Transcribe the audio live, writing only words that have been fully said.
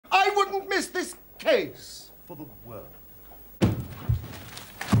dismiss this case for the world.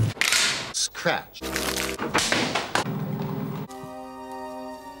 Scratch.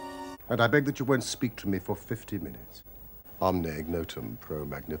 And I beg that you won't speak to me for 50 minutes. Omne ignotum pro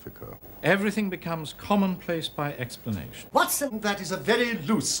magnifico. Everything becomes commonplace by explanation. Watson, that is a very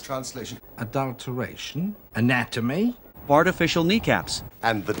loose translation. Adulteration, anatomy, artificial kneecaps.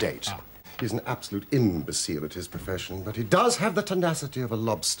 And the date. He's an absolute imbecile at his profession, but he does have the tenacity of a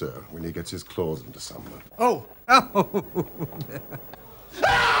lobster when he gets his claws into someone. Oh!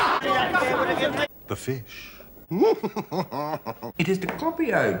 The fish. It is the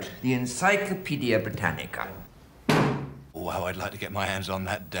copy out, the Encyclopedia Britannica. Oh, how I'd like to get my hands on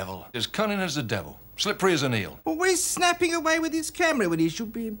that devil. As cunning as the devil, slippery as an eel. Always snapping away with his camera when he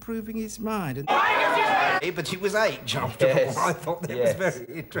should be improving his mind. And... But he was 8, John. Yes. I thought that was very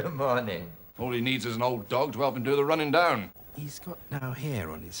interesting. All he needs is an old dog to help him do the running down. He's got no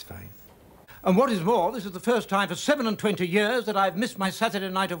hair on his face. And what is more, this is the first time for 27 years that I've missed my Saturday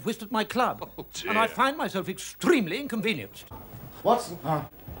night of whist at my club. Oh, dear. And I find myself extremely inconvenienced. Watson,